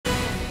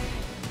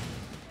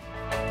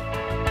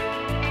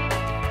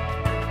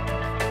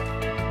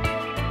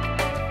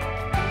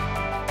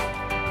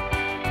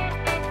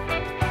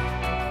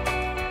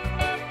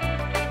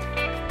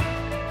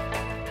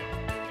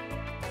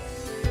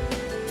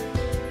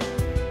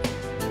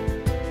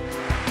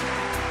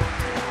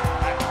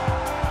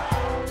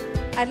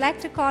I'd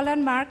like to call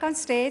on Mark on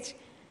stage.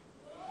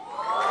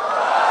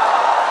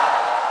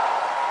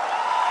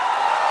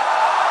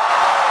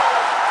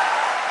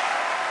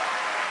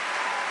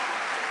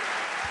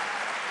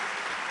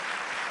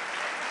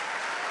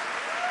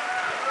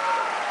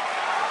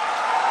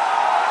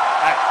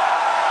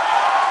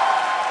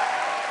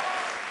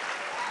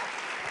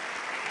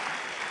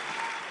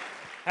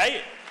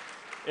 Hey,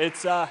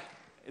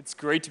 it's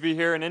great to be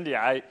here in India.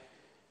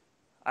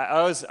 I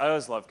always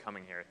love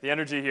coming here. The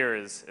energy here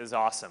is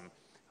awesome.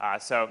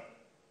 So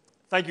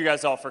thank you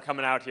guys all for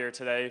coming out here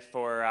today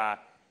for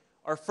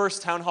our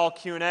first town hall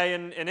Q&A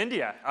in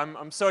India.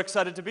 I'm so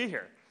excited to be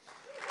here.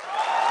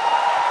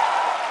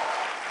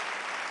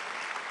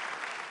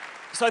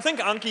 So I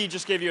think Anki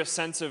just gave you a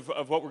sense of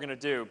what we're going to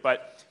do,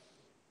 but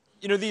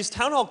these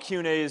town hall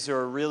Q&As are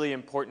a really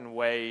important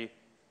way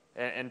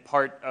and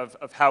part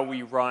of how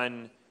we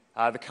run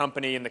the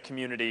company and the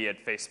community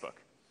at Facebook,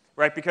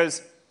 right?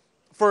 Because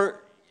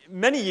for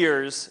many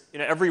years,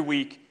 every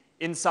week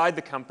inside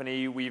the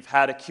company, we've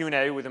had a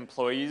Q&A with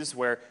employees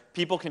where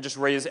people can just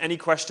raise any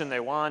question they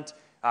want.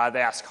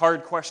 They ask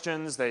hard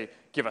questions. They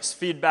give us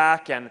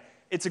feedback. And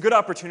it's a good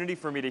opportunity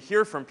for me to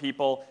hear from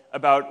people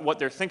about what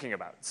they're thinking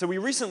about. So we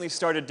recently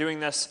started doing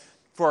this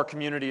for our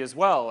community as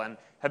well and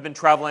have been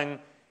traveling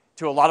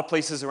to a lot of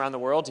places around the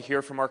world to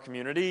hear from our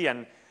community.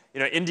 And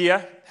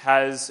India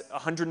has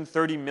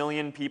 130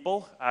 million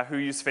people who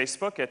use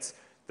Facebook. It's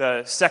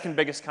the second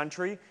biggest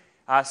country.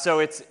 So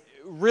it's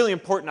really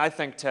important, I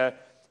think, to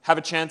have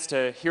a chance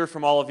to hear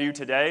from all of you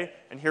today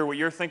and hear what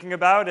you're thinking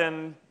about.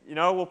 And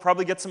we'll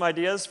probably get some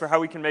ideas for how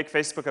we can make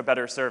Facebook a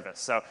better service.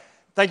 So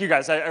thank you,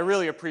 guys. I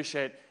really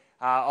appreciate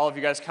all of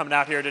you guys coming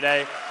out here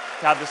today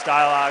to have this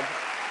dialogue.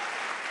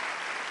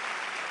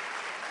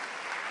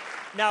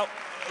 Now,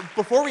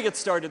 before we get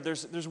started,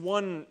 there's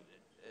one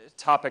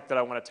topic that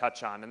I want to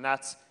touch on, and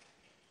that's,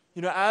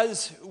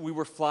 as we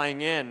were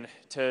flying in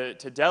to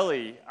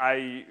Delhi,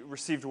 I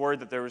received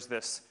word that there was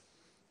this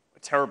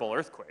terrible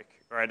earthquake,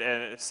 right?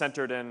 And it's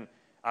centered in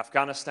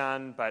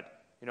Afghanistan,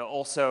 but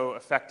also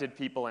affected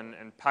people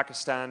in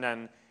Pakistan,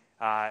 and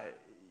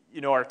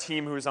our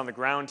team who was on the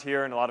ground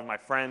here and a lot of my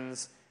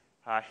friends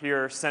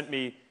here sent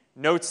me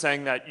notes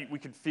saying that we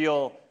could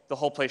feel the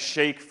whole place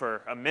shake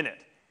for a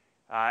minute.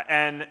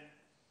 And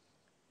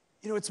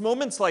it's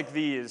moments like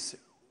these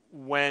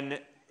when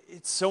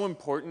it's so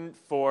important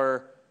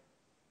for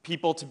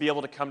people to be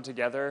able to come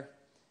together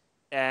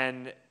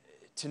and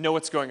to know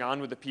what's going on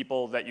with the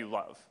people that you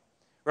love.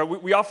 Right?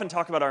 We often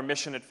talk about our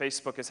mission at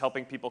Facebook as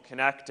helping people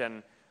connect,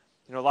 and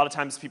a lot of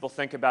times people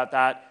think about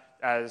that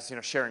as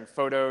sharing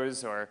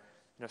photos or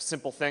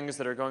simple things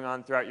that are going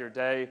on throughout your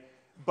day.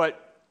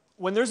 But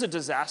when there's a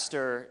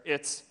disaster,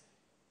 it's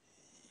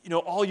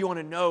all you want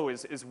to know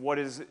is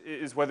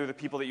whether the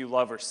people that you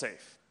love are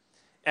safe.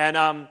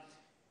 And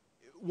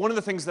one of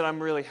the things that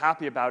I'm really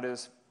happy about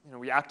is,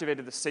 we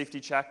activated the safety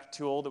check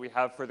tool that we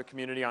have for the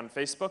community on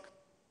Facebook.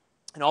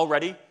 And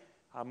already,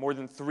 more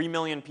than 3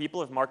 million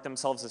people have marked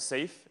themselves as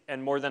safe,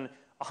 and more than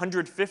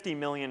 150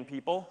 million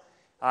people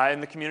in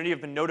the community have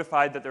been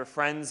notified that their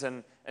friends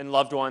and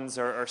loved ones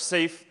are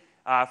safe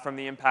from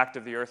the impact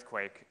of the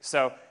earthquake.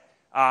 So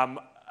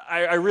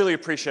I really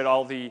appreciate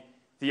all the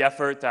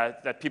effort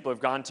that people have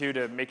gone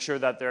to make sure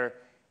that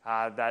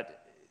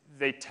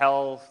they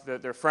tell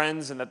their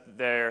friends and that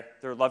their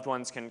loved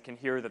ones can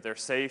hear that they're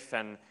safe.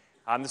 And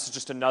this is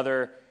just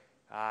another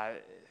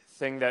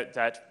thing that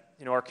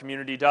our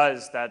community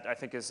does that I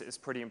think is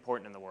pretty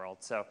important in the world.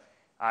 So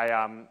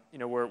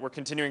we're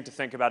continuing to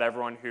think about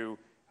everyone who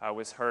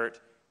was hurt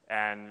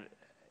and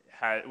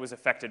was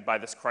affected by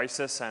this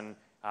crisis, and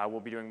we'll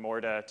be doing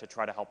more to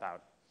try to help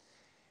out.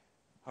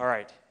 All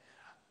right.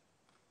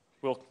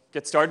 We'll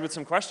get started with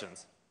some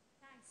questions.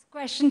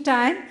 Question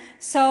time.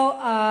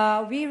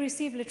 So we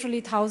receive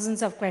literally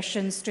thousands of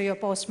questions to your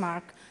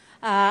postmark.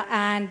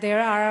 And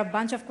there are a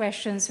bunch of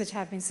questions which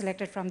have been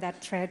selected from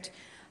that thread.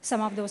 Some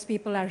of those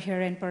people are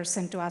here in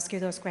person to ask you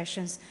those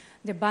questions.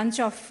 The bunch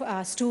of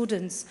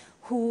students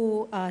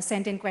who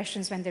sent in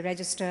questions when they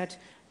registered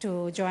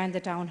to join the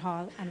town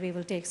hall, and we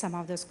will take some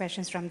of those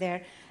questions from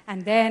there.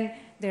 And then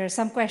there are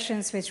some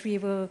questions which we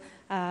will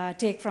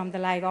take from the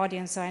live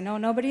audience. So I know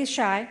nobody is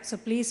shy, so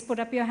please put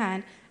up your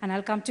hand and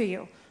I'll come to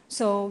you.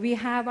 So we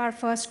have our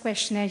first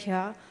questioner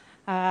here,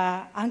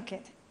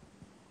 Ankit.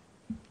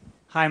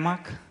 Hi,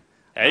 Mark.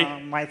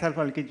 Hey. Myself,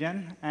 Alki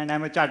Jain, and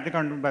I'm a chartered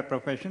accountant by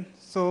profession.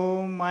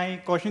 So my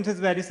question is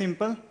very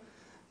simple.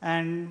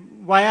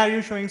 And why are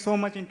you showing so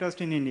much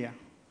interest in India?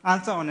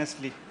 Answer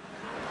honestly.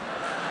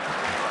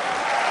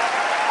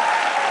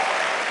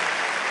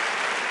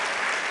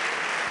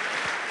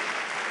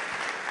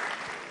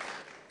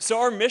 So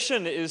our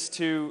mission is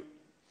to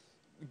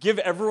give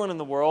everyone in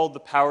the world the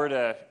power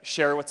to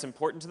share what's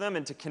important to them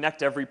and to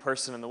connect every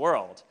person in the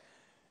world.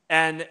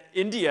 And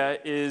India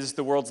is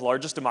the world's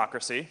largest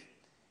democracy.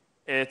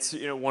 It's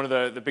one of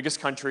the biggest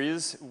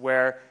countries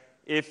where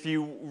if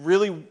you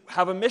really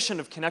have a mission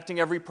of connecting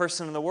every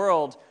person in the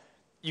world,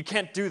 you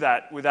can't do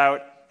that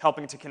without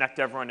helping to connect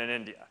everyone in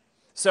India.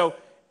 So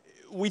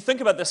we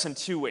think about this in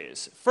two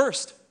ways.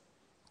 First,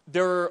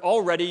 there are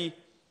already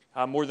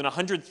more than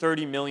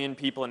 130 million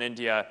people in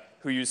India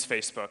who use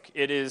Facebook.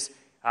 It is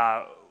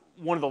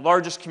one of the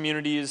largest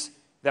communities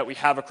that we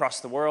have across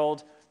the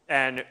world,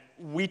 and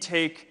we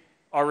take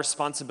our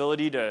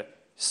responsibility to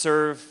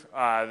serve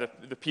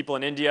the people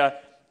in India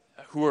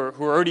who are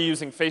already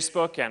using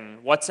Facebook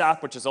and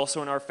WhatsApp, which is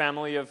also in our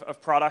family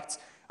of products.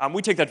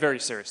 We take that very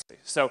seriously.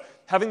 So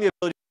having the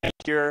ability to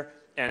hear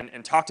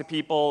and talk to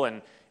people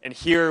and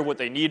hear what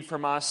they need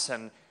from us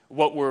and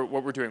what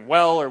we're doing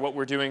well or what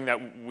we're doing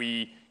that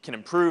we can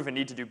improve and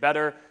need to do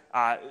better,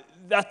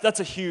 that's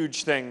a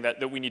huge thing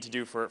that we need to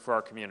do for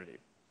our community.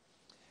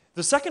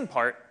 The second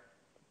part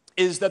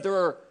is that there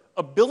are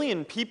 1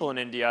 billion people in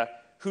India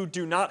who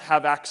do not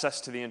have access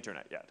to the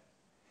internet yet.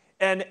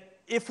 And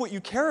if what you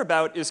care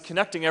about is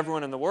connecting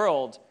everyone in the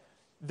world,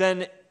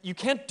 then you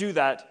can't do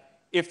that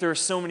if there are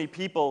so many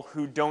people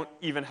who don't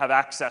even have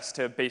access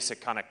to basic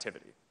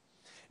connectivity.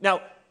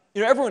 Now,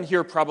 everyone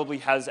here probably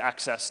has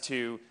access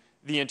to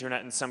the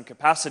internet in some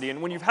capacity,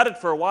 and when you've had it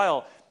for a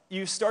while,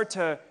 you start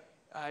to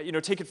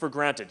take it for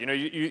granted.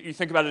 You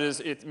think about it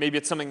as maybe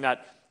it's something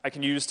that I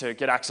can use to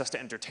get access to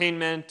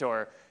entertainment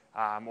or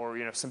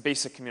some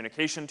basic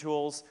communication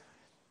tools.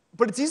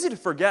 But it's easy to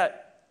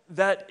forget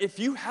that if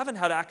you haven't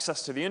had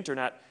access to the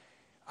internet,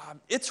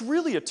 it's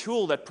really a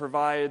tool that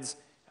provides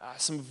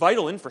some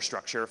vital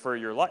infrastructure for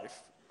your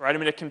life, right? I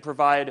mean, it can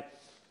provide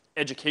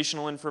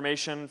educational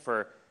information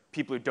for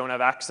people who don't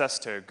have access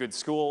to good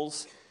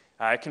schools.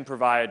 It can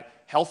provide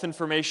health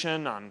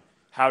information on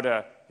how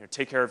to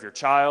take care of your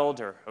child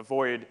or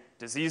avoid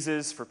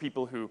diseases for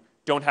people who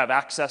don't have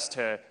access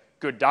to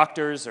good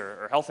doctors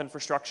or health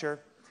infrastructure.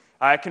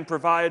 It can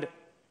provide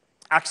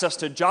access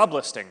to job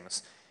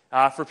listings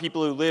for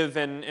people who live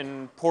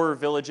in poorer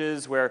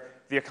villages where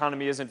the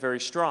economy isn't very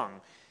strong.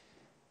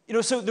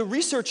 So the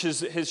research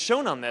has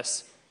shown on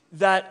this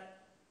that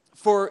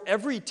for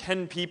every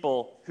 10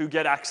 people who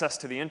get access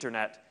to the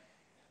internet,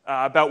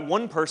 about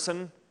one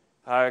person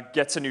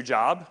gets a new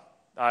job,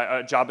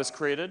 a job is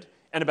created,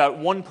 and about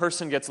one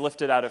person gets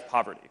lifted out of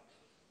poverty.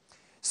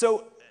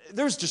 So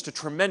there's just a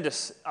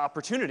tremendous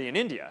opportunity in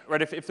India,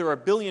 right? If there are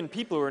 1 billion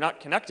people who are not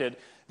connected,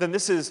 then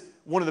this is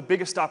one of the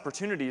biggest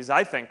opportunities,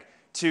 I think,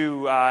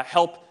 to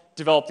help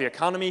develop the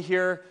economy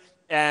here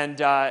and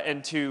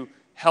to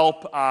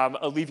help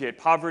alleviate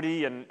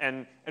poverty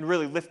and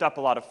really lift up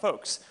a lot of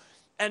folks.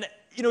 And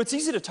it's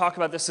easy to talk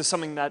about this as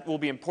something that will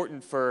be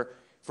important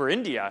for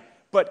India,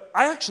 but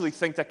I actually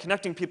think that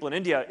connecting people in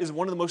India is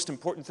one of the most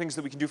important things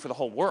that we can do for the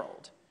whole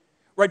world,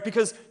 right?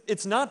 Because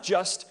it's not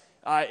just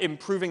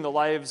improving the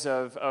lives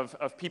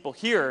of people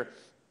here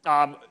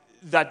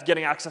that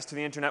getting access to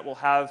the internet will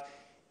have.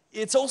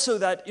 It's also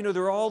that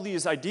there are all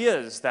these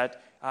ideas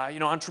that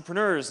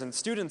entrepreneurs and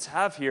students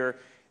have here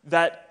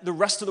that the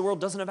rest of the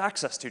world doesn't have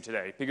access to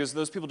today because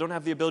those people don't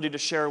have the ability to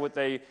share what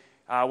they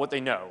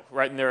know,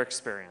 right, in their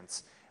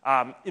experience.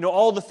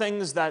 All the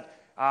things that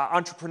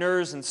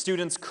entrepreneurs and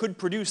students could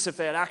produce if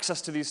they had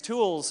access to these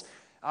tools.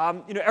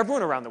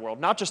 Everyone around the world,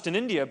 not just in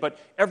India, but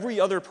every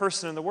other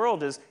person in the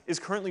world is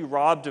currently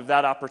robbed of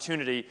that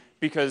opportunity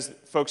because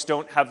folks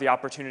don't have the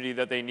opportunity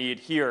that they need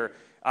here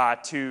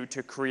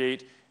to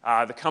create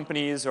the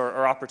companies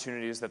or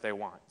opportunities that they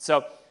want.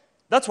 So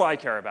that's why I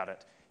care about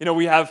it.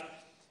 We have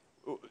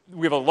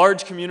a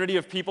large community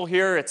of people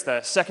here. It's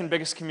the second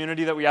biggest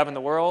community that we have in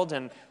the world,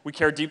 and we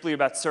care deeply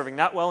about serving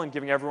that well and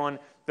giving everyone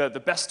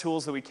the best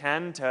tools that we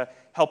can to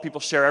help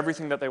people share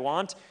everything that they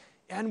want.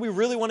 And we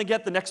really want to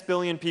get the next 1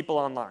 billion people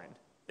online.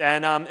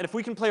 And if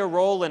we can play a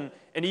role in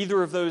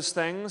either of those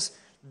things,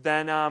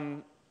 then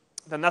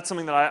that's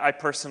something that I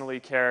personally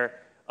care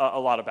a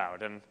lot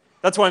about. And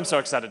that's why I'm so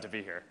excited to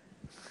be here.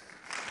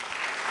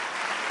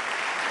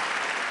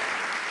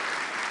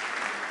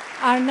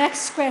 Our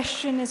next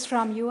question is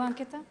from you,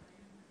 Ankita.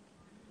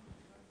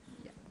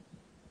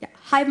 Yeah.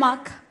 Hi,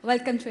 Mark.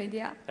 Welcome to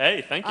India.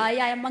 Hey, thank you. I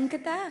am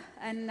Ankita,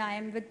 and I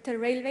am with the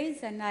Railways,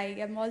 and I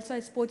am also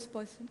a sports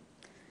person.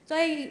 So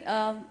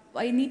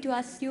I need to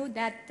ask you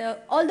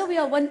that although we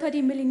are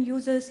 130 million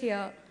users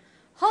here,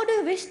 how do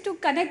you wish to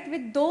connect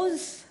with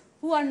those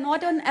who are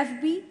not on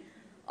FB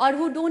or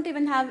who don't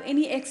even have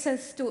any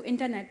access to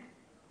internet?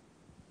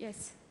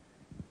 Yes.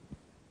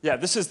 Yeah,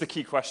 this is the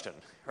key question,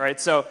 right?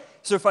 So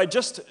if I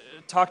just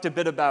talked a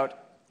bit about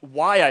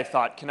why I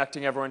thought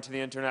connecting everyone to the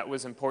internet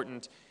was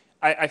important,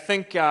 I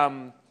think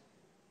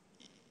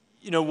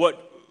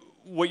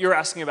what you're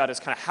asking about is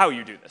kind of how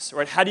you do this,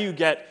 right? How do you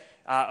get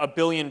 1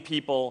 billion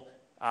people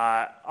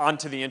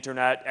onto the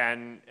internet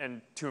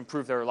and to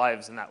improve their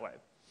lives in that way?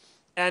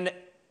 And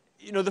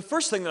the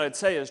first thing that I'd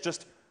say is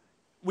just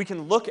we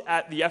can look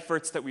at the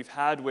efforts that we've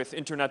had with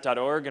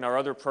Internet.org and our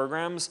other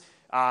programs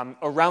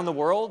around the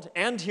world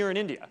and here in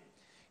India.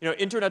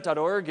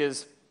 Internet.org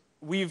is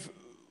we've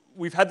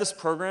had this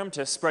program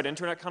to spread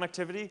internet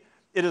connectivity.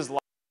 It is live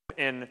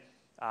in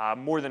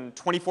more than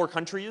 24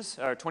 countries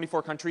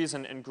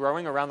and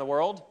growing around the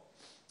world.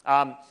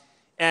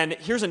 And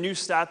here's a new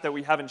stat that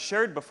we haven't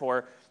shared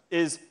before,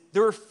 is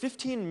there are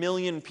 15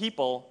 million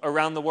people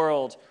around the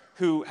world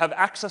who have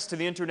access to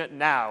the internet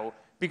now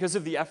because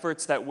of the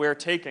efforts that we're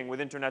taking with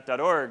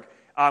internet.org,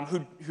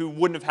 who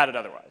wouldn't have had it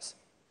otherwise.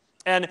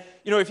 And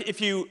if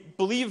you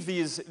believe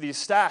these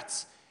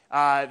stats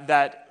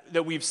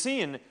that we've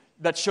seen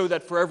that show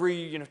that for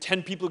every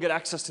 10 people who get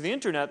access to the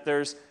internet,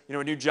 there's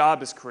a new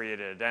job is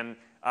created and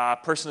a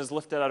person is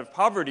lifted out of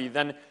poverty,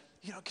 then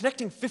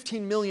connecting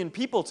 15 million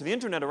people to the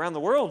internet around the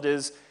world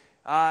is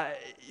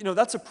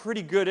that's a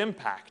pretty good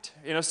impact.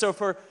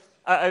 So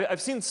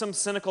I've seen some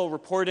cynical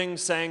reporting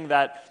saying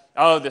that,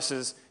 oh,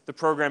 the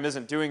program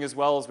isn't doing as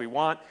well as we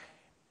want.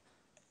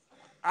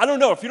 I don't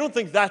know. If you don't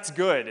think that's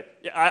good,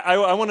 I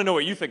want to know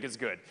what you think is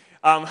good.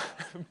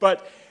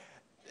 But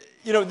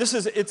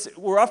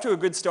we're off to a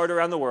good start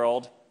around the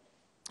world.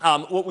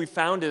 What we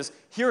found is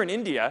here in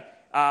India,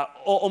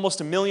 almost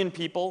 1 million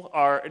people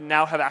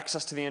now have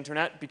access to the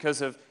internet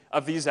because of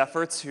these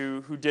efforts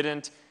who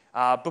didn't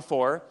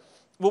before.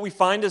 What we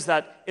find is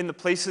that in the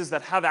places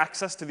that have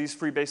access to these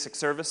free basic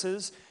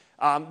services,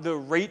 the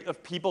rate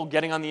of people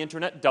getting on the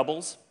internet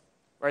doubles.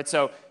 Right?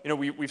 So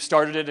we've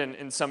started it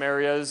in some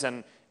areas,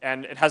 and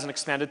it hasn't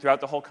expanded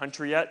throughout the whole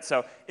country yet.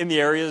 So in the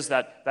areas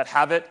that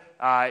have it,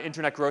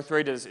 internet growth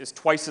rate is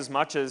twice as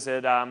much as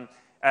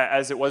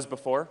it was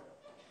before.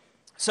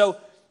 So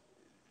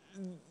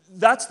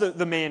that's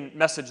the main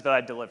message that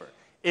I deliver,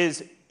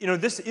 is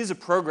this is a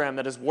program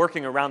that is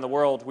working around the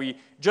world. We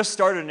just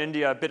started in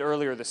India a bit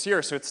earlier this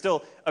year, so it's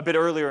still a bit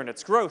earlier in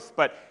its growth,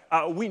 but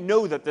we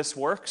know that this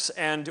works,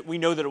 and we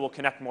know that it will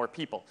connect more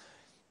people.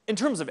 In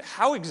terms of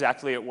how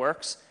exactly it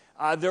works,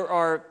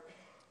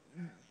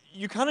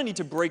 you kind of need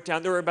to break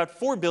down, there are about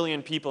 4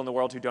 billion people in the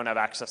world who don't have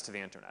access to the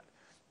internet.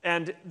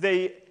 And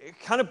they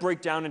kind of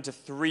break down into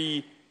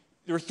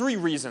there are three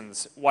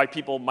reasons why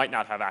people might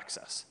not have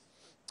access.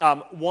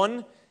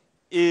 One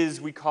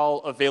is we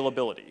call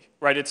availability,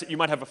 right? You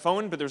might have a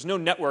phone, but there's no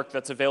network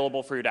that's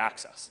available for you to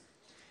access.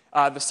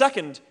 The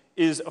second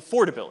is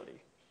affordability,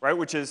 right?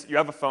 Which is you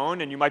have a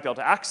phone and you might be able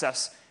to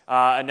access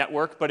a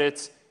network, but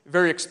it's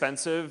very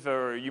expensive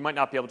or you might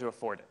not be able to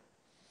afford it.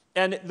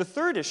 And the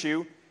third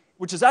issue,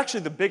 which is actually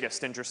the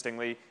biggest,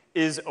 interestingly,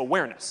 is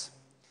awareness.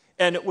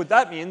 And what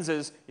that means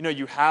is,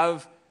 you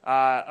have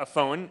a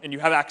phone and you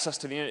have access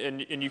to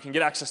and you can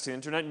get access to the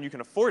internet and you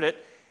can afford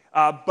it,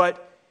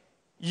 but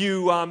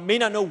you may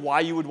not know why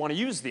you would want to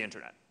use the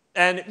internet.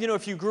 And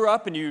if you grew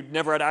up and you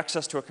never had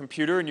access to a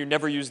computer and you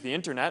never used the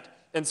internet,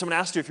 and someone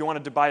asked you if you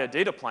wanted to buy a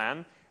data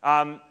plan,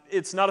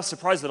 it's not a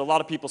surprise that a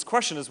lot of people's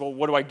question is, well,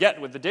 what do I get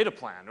with the data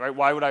plan, right?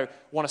 Why would I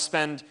want to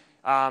spend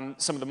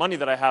some of the money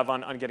that I have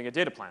on getting a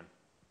data plan?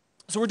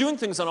 So we're doing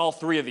things on all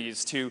three of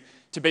these to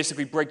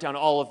basically break down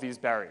all of these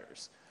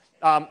barriers.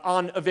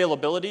 On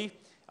availability,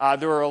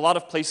 there are a lot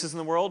of places in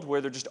the world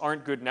where there just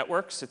aren't good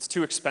networks. It's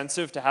too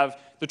expensive to have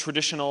the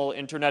traditional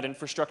internet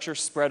infrastructure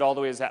spread all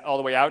the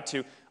way out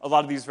to a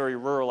lot of these very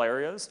rural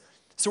areas.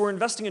 So we're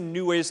investing in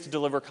new ways to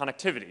deliver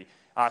connectivity.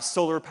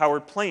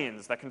 Solar-powered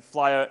planes that can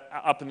fly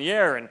up in the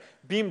air and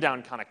beam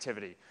down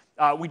connectivity.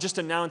 We just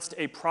announced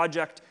a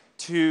project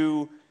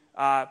to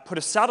put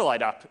a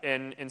satellite up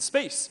in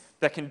space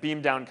that can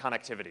beam down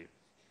connectivity.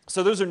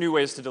 So those are new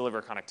ways to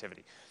deliver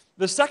connectivity.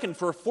 The second,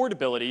 for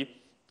affordability,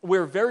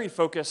 we're very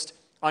focused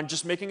on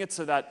just making it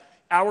so that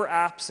our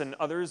apps and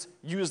others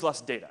use less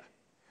data.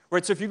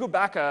 Right? So if you go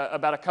back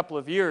about a couple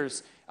of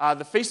years,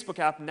 the Facebook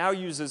app now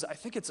uses, I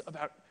think it's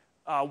about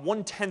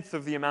 1/10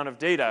 of the amount of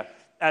data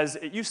as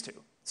it used to.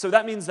 So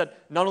that means that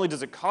not only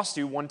does it cost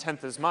you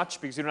 1/10 as much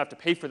because you don't have to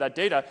pay for that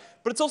data,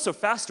 but it's also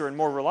faster and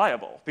more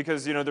reliable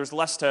because there's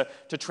less to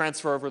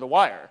transfer over the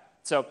wire.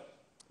 So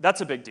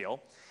that's a big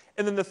deal.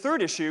 And then the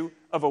third issue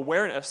of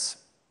awareness,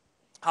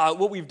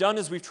 what we've done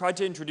is we've tried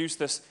to introduce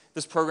this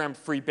program,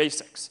 Free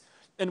Basics.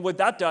 And what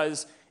that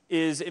does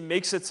is it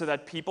makes it so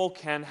that people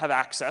can have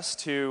access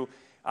to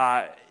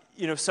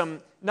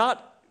some,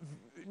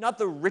 not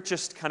the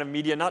richest kind of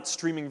media, not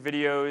streaming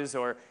videos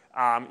or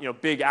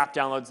big app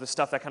downloads, the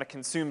stuff that kind of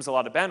consumes a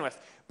lot of bandwidth,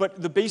 but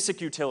the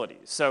basic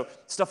utilities. So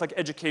stuff like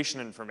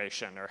education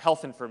information or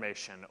health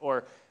information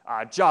or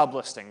job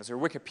listings or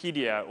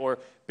Wikipedia or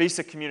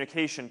basic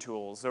communication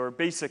tools or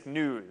basic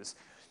news.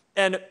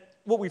 And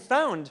what we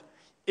found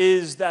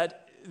is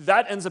that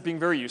ends up being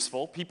very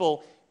useful.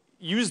 People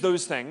use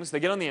those things, they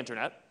get on the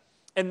internet,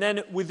 and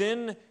then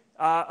within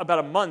about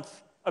a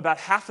month, about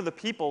half of the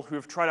people who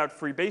have tried out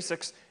Free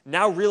Basics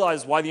now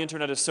realize why the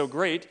internet is so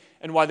great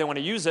and why they want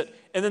to use it,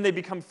 and then they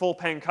become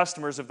full-paying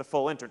customers of the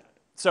full internet.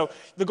 So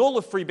the goal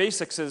of Free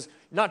Basics is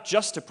not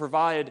just to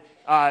provide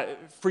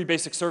free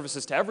basic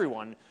services to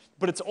everyone,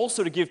 but it's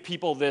also to give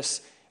people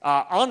this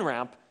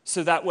on-ramp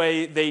so that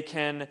way they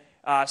can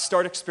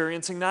start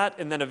experiencing that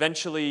and then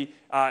eventually,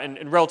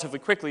 and relatively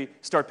quickly,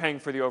 start paying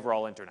for the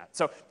overall internet.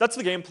 So that's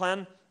the game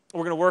plan.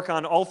 We're going to work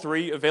on all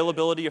three,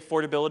 availability,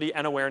 affordability,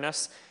 and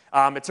awareness.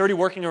 It's already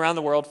working around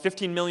the world.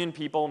 15 million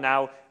people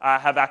now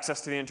have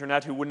access to the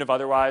internet who wouldn't have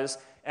otherwise.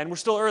 And we're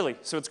still early,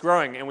 so it's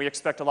growing, and we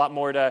expect a lot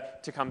more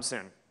to come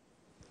soon.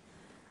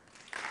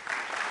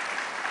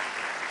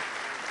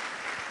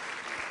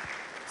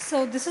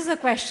 So this is a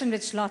question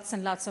which lots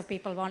and lots of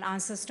people want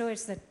answers to.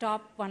 It's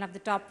one of the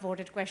top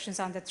voted questions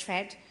on the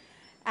thread.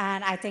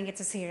 and I think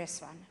it's a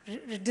serious one,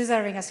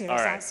 deserving a serious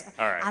All right, answer.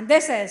 all right. And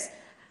this is,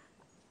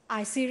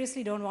 I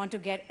seriously don't want to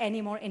get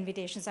any more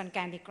invitations on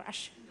Candy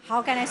Crush.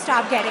 How can I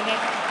stop getting it?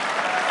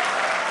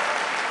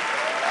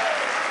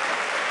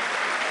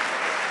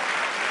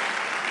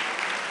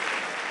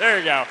 There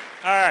you go.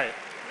 All right.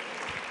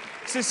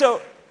 See,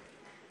 so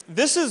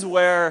this is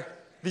where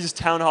these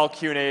town hall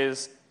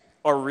Q&As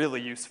are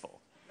really useful.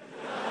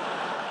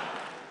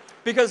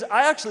 Because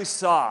I actually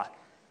saw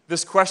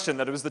this question,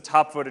 that it was the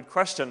top voted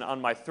question on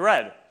my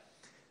thread.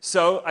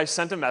 So I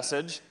sent a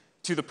message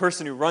to the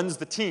person who runs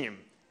the team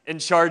in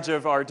charge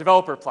of our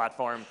developer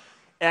platform.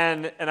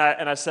 And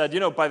I said,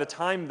 by the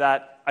time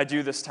that I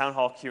do this town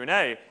hall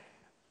Q&A,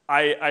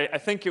 I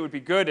think it would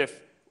be good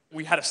if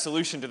we had a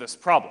solution to this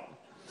problem.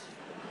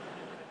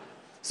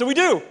 So we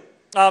do.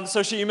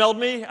 So she emailed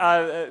me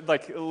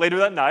later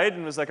that night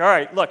and was like, all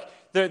right, look,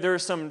 there are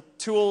some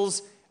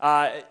tools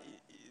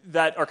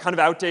that are kind of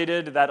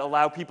outdated that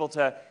allow people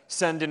to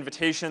send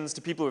invitations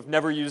to people who have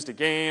never used a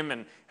game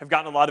and have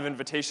gotten a lot of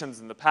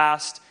invitations in the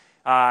past,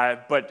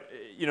 but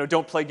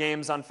don't play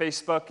games on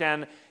Facebook.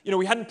 And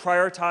we hadn't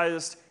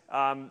prioritized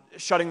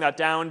shutting that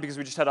down because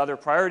we just had other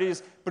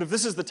priorities. But if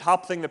this is the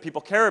top thing that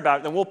people care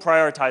about, then we'll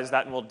prioritize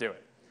that and we'll do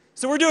it.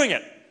 So we're doing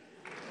it.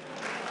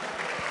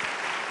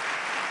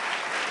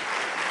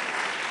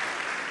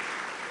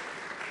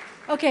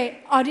 Okay,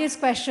 audience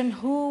question.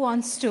 Who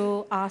wants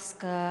to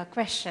ask a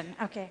question?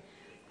 Okay,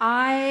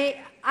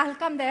 I'll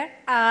come there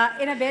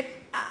in a bit.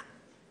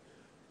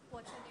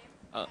 What's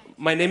your name?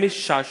 My name is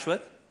Shashwat.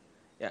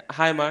 Yeah.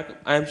 Hi, Mark.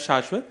 I am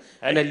Shashwat,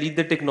 and I lead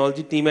the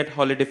technology team at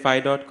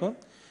holidify.com.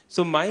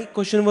 So my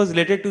question was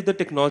related to the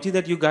technology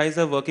that you guys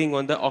are working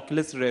on, the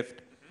Oculus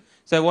Rift.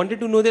 So I wanted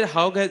to know that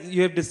how guys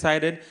you have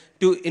decided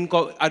to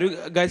are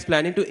you guys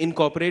planning to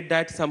incorporate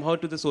that somehow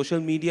to the social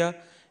media?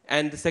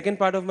 And the second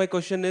part of my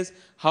question is,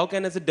 how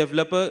can, as a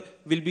developer,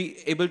 will be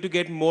able to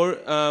get more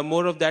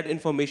of that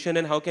information,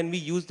 and how can we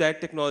use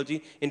that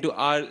technology into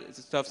our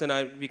stuffs,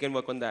 and we can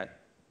work on that?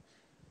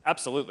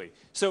 Absolutely.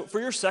 So for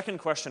your second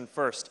question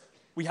first,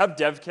 we have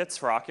dev kits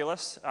for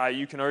Oculus.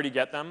 You can already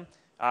get them.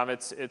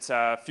 It's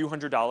a few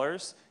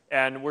 $100s,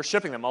 and we're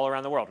shipping them all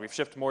around the world. We've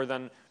shipped more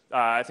than,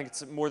 I think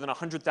it's more than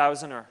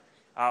 100,000 or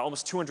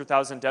almost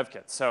 200,000 dev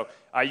kits. So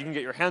you can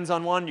get your hands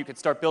on one. You can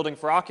start building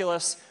for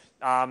Oculus.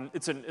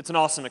 It's an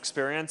awesome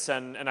experience,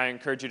 and I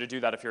encourage you to do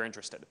that if you're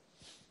interested.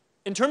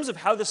 In terms of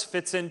how this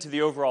fits into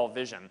the overall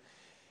vision,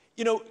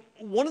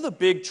 one of the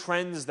big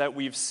trends that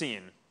we've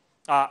seen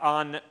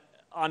on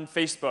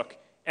Facebook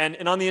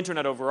and on the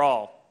internet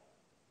overall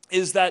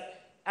is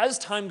that as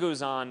time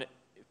goes on,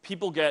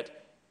 people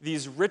get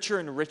these richer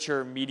and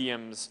richer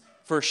mediums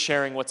for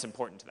sharing what's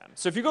important to them.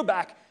 So if you go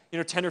back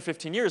 10 or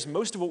 15 years,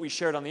 most of what we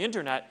shared on the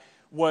internet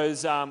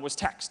was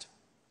text,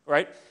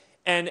 right?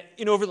 And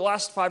over the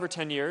last 5 or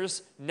 10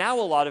 years, now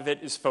a lot of it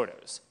is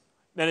photos.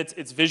 And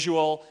it's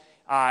visual,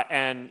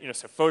 and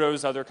so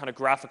photos, other kind of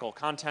graphical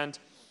content.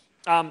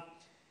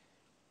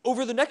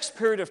 Over the next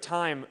period of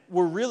time,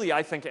 we're really,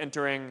 I think,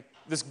 entering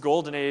this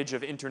golden age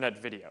of internet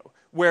video,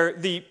 where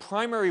the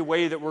primary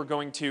way that we're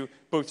going to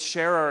both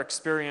share our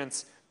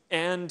experience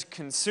and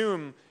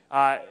consume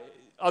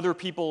other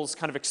people's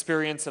kind of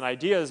experience and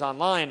ideas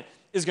online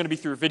is going to be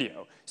through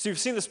video. So you've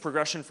seen this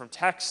progression from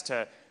text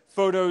to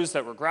photos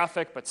that were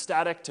graphic but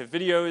static to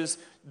videos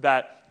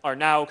that are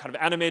now kind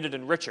of animated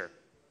and richer.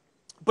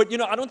 But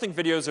I don't think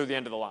videos are the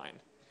end of the line,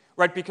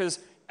 right? Because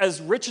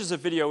as rich as a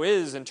video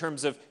is in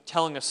terms of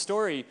telling a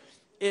story,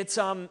 it's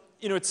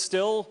it's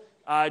still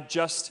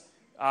just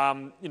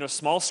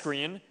small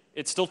screen.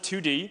 It's still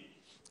 2D,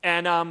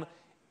 and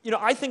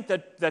I think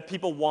that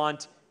people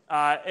want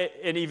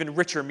an even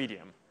richer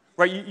medium,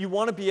 right? You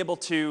want to be able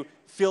to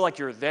feel like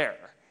you're there.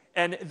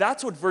 And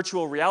that's what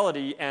virtual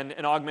reality and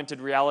augmented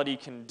reality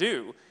can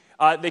do.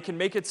 They can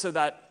make it so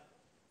that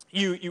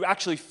you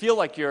actually feel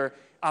like you're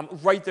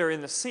right there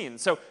in the scene.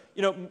 So,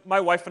 my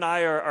wife and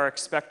I are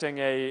expecting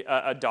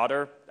a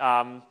daughter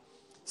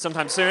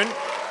sometime soon.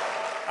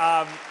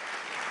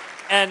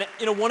 And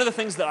one of the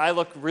things that I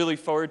look really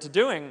forward to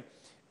doing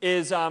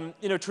is,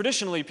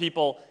 traditionally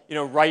people,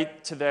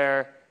 write to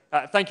their,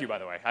 thank you, by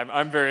the way.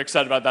 I'm very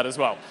excited about that as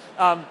well.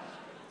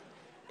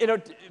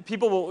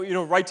 People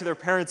will, write to their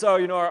parents,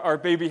 oh, our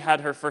baby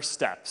had her first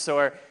steps,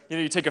 or,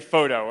 you take a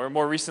photo, or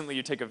more recently,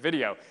 you take a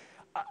video.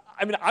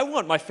 I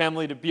want my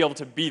family to be able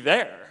to be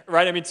there,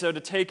 right? So to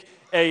take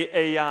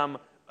a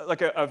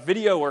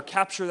video or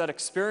capture that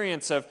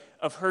experience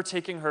of her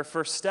taking her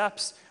first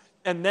steps,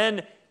 and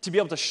then to be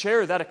able to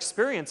share that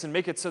experience and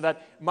make it so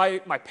that my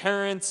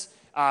parents,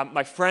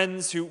 my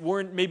friends who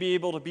weren't maybe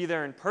able to be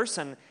there in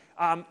person,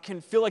 can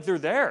feel like they're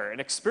there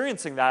and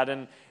experiencing that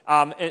and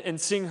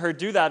seeing her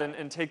do that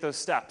and take those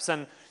steps.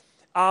 And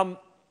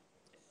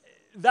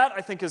that,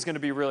 I think, is going to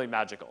be really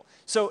magical.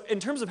 So in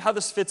terms of how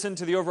this fits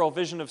into the overall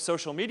vision of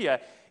social media,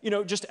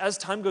 just as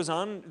time goes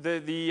on,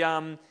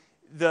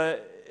 the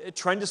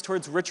trend is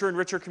towards richer and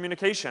richer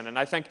communication. And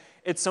I think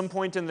at some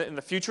point in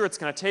the future, it's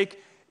going to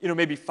take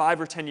maybe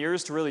 5 or 10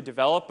 years to really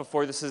develop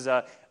before this is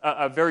a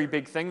very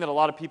big thing that a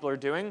lot of people are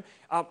doing.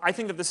 I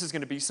think that this is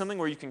going to be something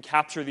where you can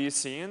capture these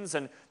scenes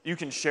and you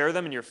can share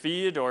them in your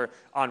feed or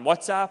on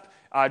WhatsApp,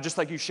 just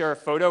like you share a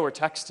photo or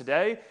text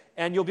today,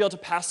 and you'll be able to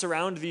pass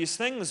around these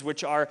things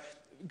which are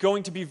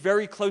going to be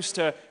very close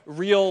to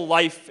real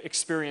life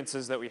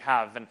experiences that we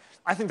have. And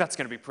I think that's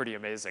going to be pretty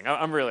amazing.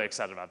 I'm really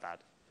excited about that.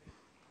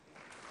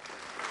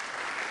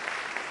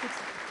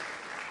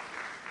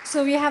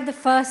 So we have the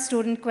first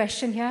student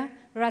question here.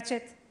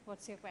 Rachit,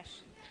 what's your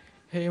question?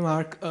 Hey,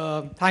 Mark.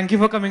 Thank you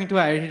for coming to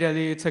IIT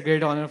Delhi. It's a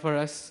great honor for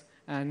us.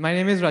 And my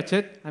name is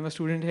Rachit. I'm a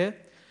student here.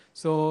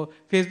 So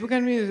Facebook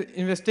and me is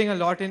investing a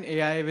lot in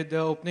AI with the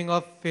opening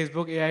of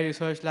Facebook AI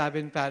Research Lab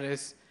in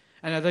Paris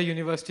and other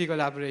university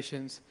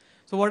collaborations.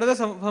 So what are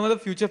some of the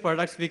future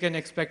products we can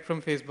expect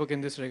from Facebook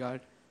in this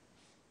regard?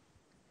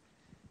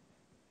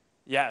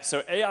 Yeah,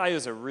 so AI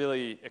is a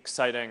really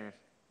exciting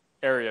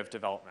area of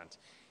development.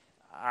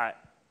 I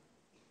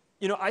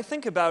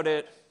think about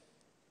it,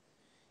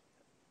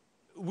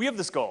 we have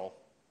this goal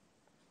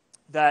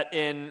that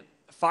in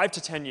 5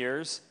 to 10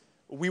 years,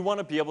 we want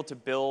to be able to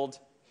build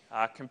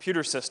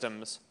computer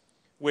systems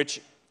which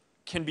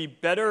can be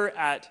better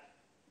at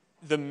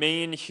the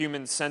main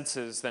human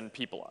senses than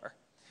people are,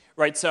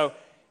 right? So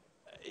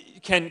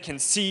can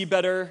see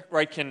better,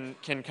 right? Can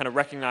kind of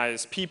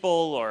recognize people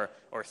or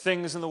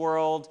things in the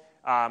world,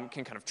 can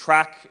kind of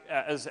track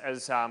as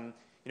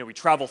we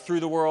travel through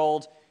the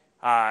world,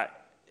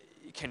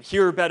 can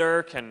hear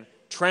better, can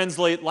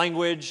translate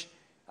language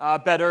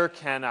better,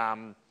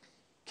 can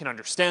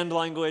understand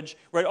language,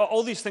 right?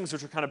 All these things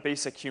which are kind of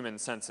basic human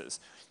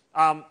senses.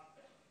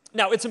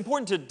 Now, it's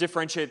important to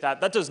differentiate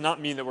that. That does not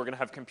mean that we're going to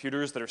have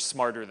computers that are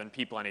smarter than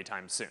people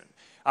anytime soon.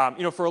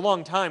 For a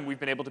long time, we've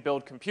been able to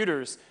build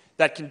computers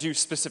that can do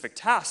specific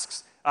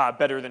tasks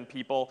better than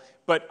people,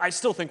 but I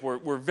still think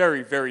we're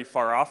very, very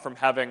far off from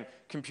having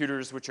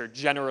computers which are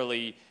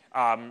generally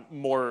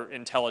more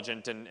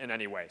intelligent in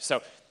any way.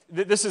 So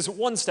this is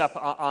one step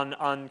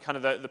on kind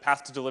of the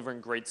path to delivering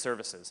great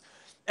services.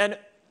 And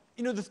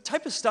the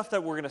type of stuff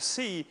that we're going to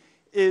see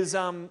is,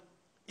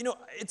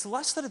 it's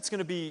less that it's going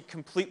to be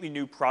completely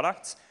new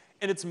products,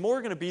 and it's more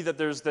going to be that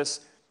there's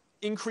this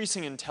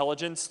increasing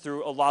intelligence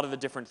through a lot of the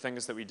different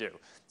things that we do.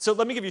 So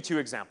let me give you 2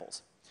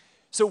 examples.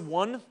 So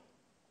one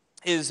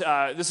is,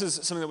 this is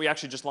something that we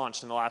actually just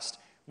launched in the last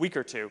week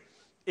or 2,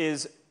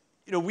 is,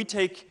 we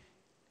take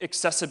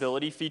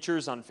accessibility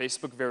features on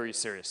Facebook very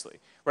seriously,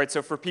 right?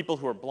 So for people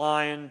who are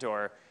blind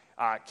or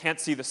can't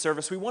see the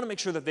service, we want to make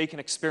sure that they can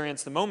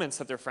experience the moments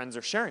that their friends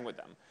are sharing with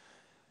them.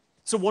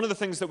 So one of the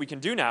things that we can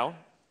do now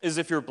is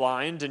if you're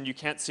blind and you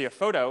can't see a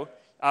photo,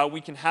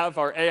 we can have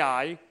our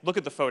AI look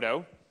at the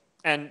photo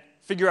and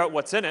figure out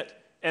what's in it,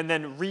 and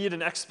then read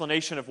an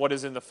explanation of what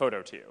is in the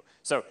photo to you.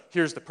 So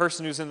here's the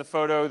person who's in the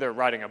photo, they're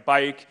riding a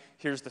bike,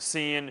 here's the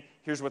scene,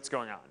 here's what's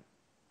going on.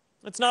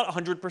 It's not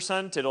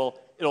 100%,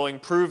 it'll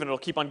improve and it'll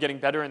keep on getting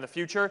better in the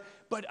future,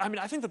 but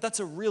I think that that's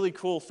a really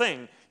cool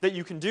thing that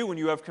you can do when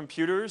you have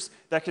computers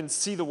that can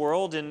see the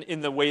world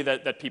in the way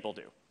that people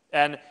do.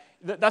 And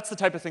that's the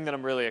type of thing that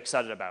I'm really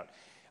excited about.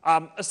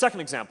 A second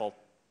example.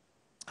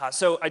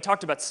 So I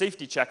talked about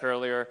Safety Check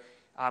earlier,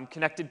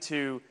 connected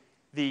to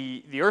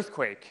the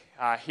earthquake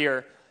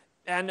here.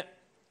 And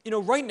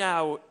right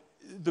now,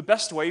 the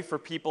best way for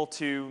people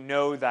to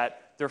know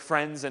that their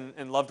friends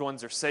and loved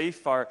ones are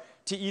safe are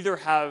to either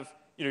have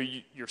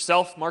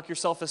yourself mark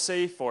yourself as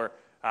safe, or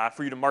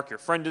for you to mark your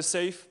friend as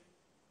safe,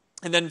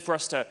 and then for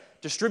us to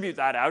distribute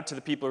that out to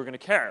the people who are going to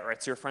care,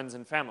 right? So your friends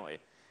and family.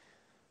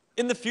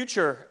 In the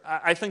future,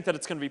 I think that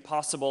it's going to be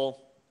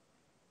possible,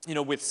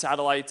 with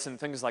satellites and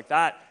things like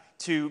that,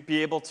 to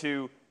be able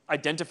to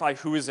identify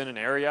who is in an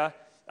area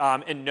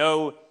and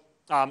know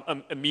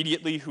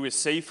immediately who is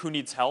safe, who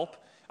needs help.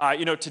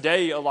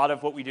 Today, a lot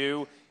of what we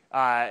do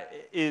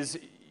is,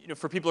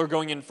 for people who are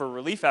going in for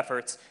relief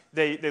efforts,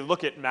 they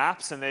look at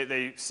maps and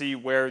they see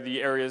where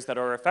the areas that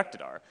are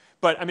affected are.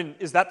 But,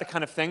 is that the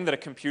kind of thing that a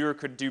computer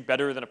could do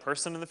better than a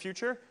person in the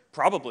future?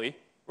 Probably,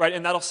 right?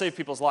 And that'll save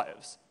people's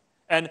lives.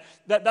 And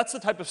that's the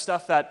type of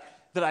stuff that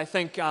I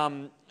think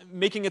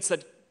making it so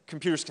that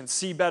computers can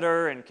see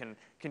better and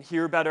can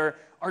hear better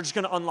are just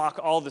going to unlock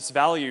all this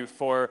value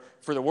for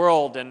the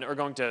world, and are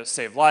going to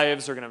save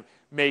lives, are going to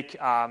make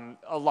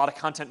a lot of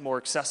content more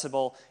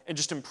accessible, and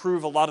just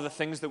improve a lot of the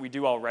things that we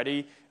do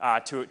already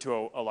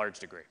to a large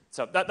degree.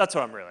 So that's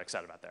what I'm really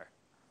excited about there.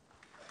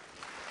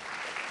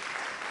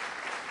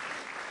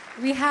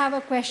 We have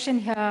a question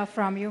here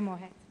from you,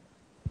 Mohit.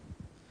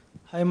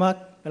 Hi, Mark.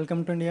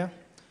 Welcome to India.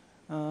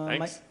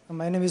 Thanks.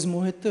 My name is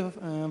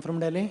Mohit from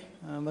Delhi.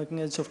 I'm working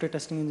as a software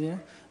testing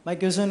engineer. My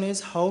question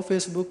is how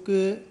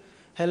Facebook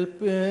help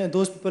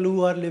those people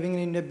who are living in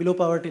India below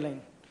poverty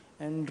line,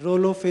 and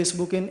role of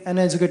Facebook in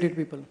uneducated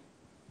people.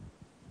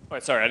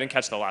 Wait, sorry, I didn't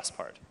catch the last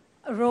part.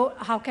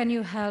 How can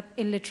you help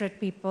illiterate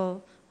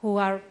people who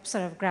are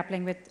sort of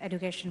grappling with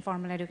education,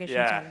 formal education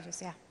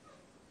challenges? Yeah.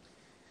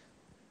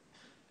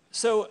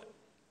 So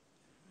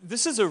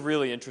this is a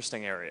really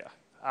interesting area.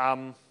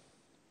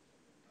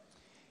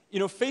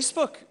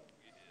 Facebook,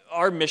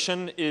 our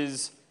mission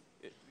is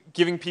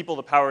giving people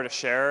the power to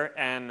share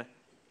and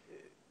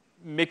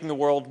making the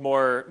world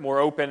more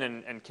open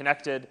and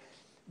connected.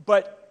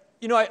 But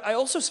I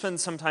also spend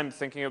some time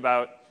thinking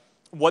about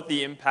what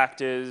the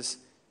impact is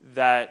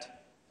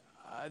that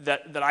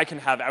I can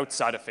have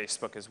outside of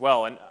Facebook as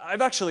well. And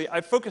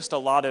I've focused a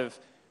lot of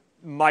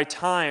my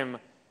time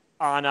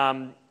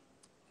on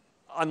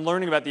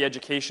learning about the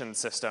education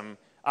system,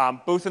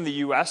 both in the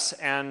US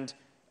and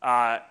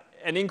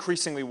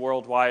increasingly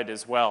worldwide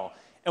as well.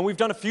 And we've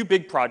done a few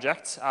big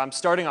projects,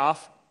 starting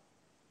off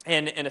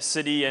in a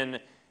city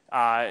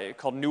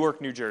called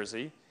Newark, New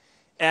Jersey.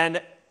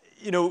 And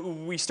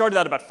we started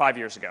that about 5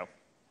 years ago.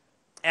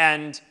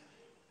 And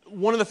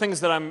one of the things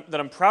that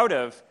I'm proud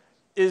of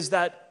is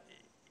that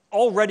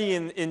already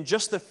in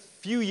just the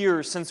few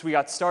years since we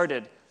got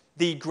started,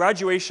 the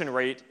graduation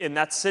rate in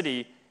that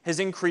city has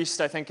increased,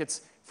 I think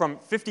it's from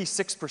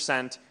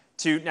 56%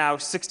 to now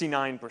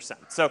 69%.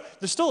 So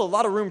there's still a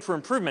lot of room for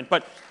improvement,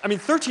 but I mean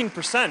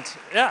 13%,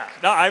 yeah,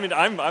 no, I mean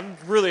I'm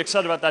really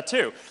excited about that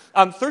too.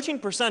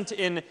 13%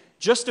 in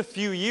just a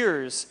few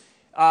years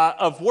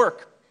of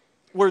work,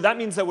 where that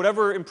means that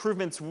whatever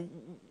improvements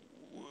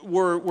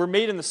were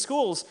made in the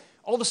schools,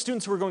 all the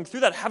students who are going through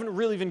that haven't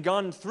really even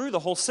gone through the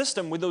whole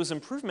system with those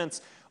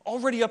improvements,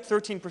 already up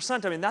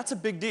 13%. I mean, that's a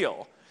big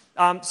deal.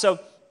 So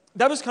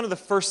that was kind of the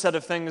first set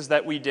of things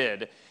that we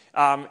did.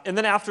 And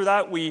then after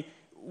that, we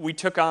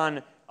took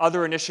on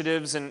other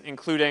initiatives,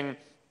 including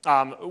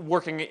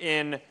working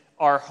in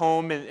our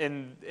home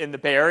in the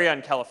Bay Area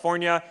in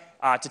California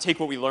to take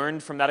what we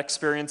learned from that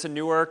experience in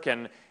Newark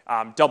and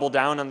double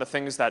down on the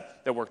things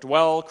that worked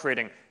well,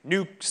 creating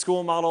new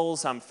school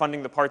models,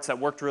 funding the parts that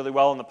worked really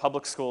well in the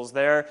public schools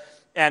there.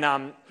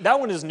 And that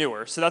one is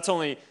newer, so that's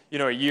only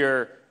a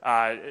year,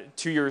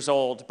 2 years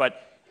old,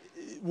 but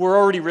we're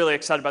already really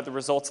excited about the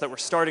results that we're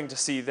starting to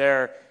see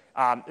there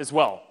as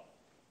well.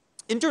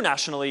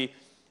 Internationally,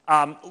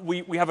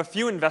 we have a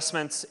few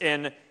investments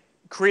in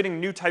creating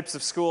new types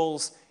of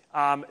schools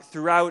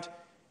throughout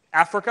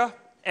Africa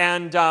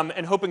and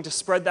hoping to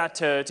spread that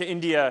to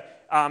India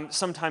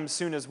sometime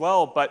soon as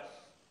well. But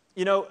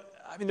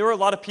I mean, there are a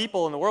lot of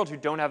people in the world who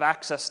don't have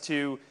access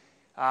to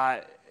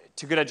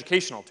good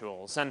educational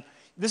tools, and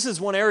this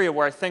is one area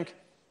where I think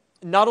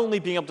not only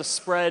being able to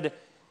spread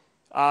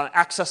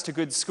access to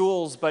good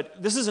schools,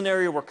 but this is an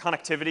area where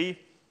connectivity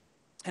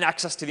and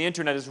access to the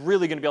internet is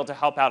really going to be able to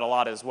help out a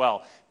lot as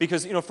well.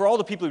 Because for all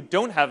the people who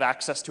don't have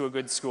access to a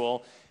good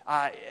school,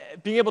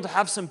 being able to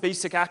have some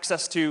basic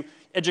access to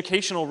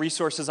educational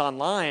resources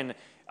online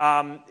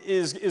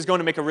is going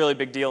to make a really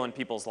big deal in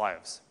people's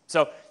lives.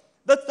 So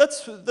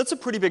that's a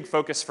pretty big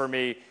focus for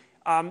me.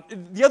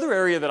 The other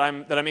area that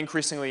I'm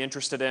increasingly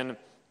interested in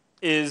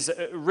is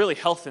really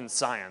health and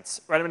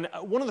science. Right? I mean,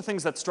 one of the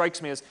things that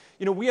strikes me is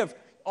we have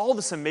all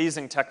this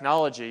amazing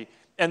technology,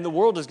 and the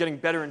world is getting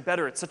better and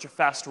better at such a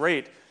fast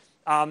rate.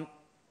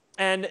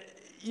 And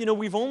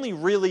we've only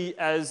really,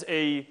 as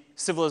a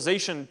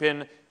civilization,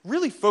 been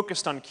really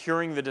focused on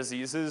curing the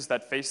diseases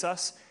that face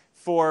us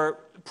for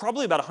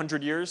probably about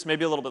 100 years,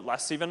 maybe a little bit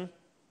less even.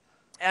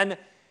 And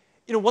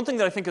one thing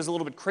that I think is a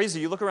little bit crazy,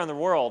 you look around the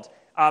world,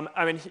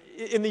 I mean,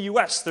 in the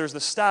US, there's the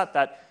stat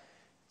that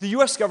the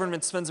US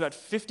government spends about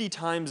 50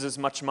 times as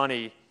much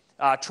money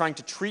trying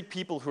to treat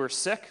people who are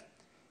sick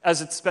as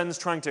it spends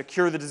trying to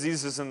cure the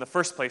diseases in the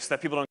first place,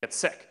 that people don't get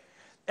sick.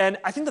 And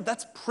I think that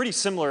that's pretty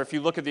similar if you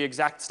look at the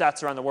exact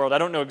stats around the world. I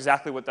don't know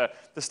exactly what the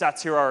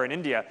stats here are in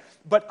India,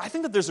 but I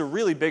think that there's a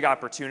really big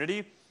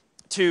opportunity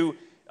to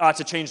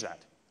change that.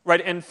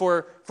 Right? And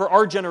for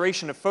our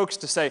generation of folks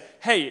to say,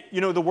 hey,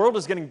 the world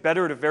is getting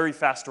better at a very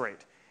fast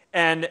rate.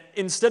 And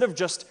instead of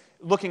just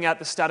looking at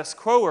the status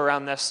quo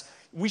around this,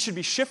 we should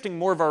be shifting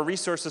more of our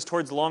resources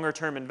towards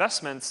longer-term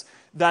investments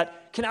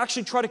that can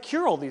actually try to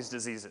cure all these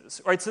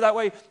diseases, right? So that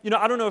way,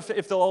 I don't know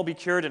if they'll all be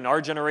cured in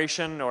our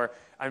generation or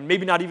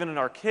maybe not even in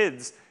our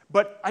kids,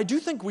 but I do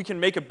think we can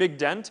make a big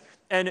dent,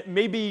 and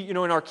maybe in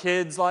our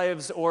kids'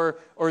 lives or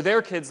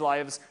their kids'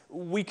 lives,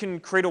 we can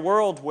create a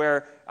world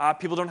where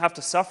people don't have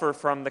to suffer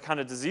from the kind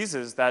of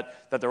diseases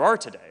that there are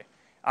today.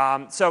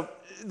 So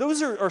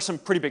those are some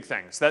pretty big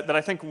things that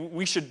I think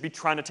we should be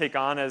trying to take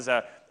on as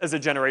a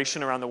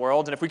generation around the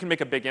world. And if we can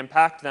make a big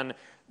impact, then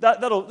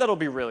that'll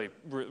be really,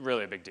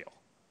 really a big deal.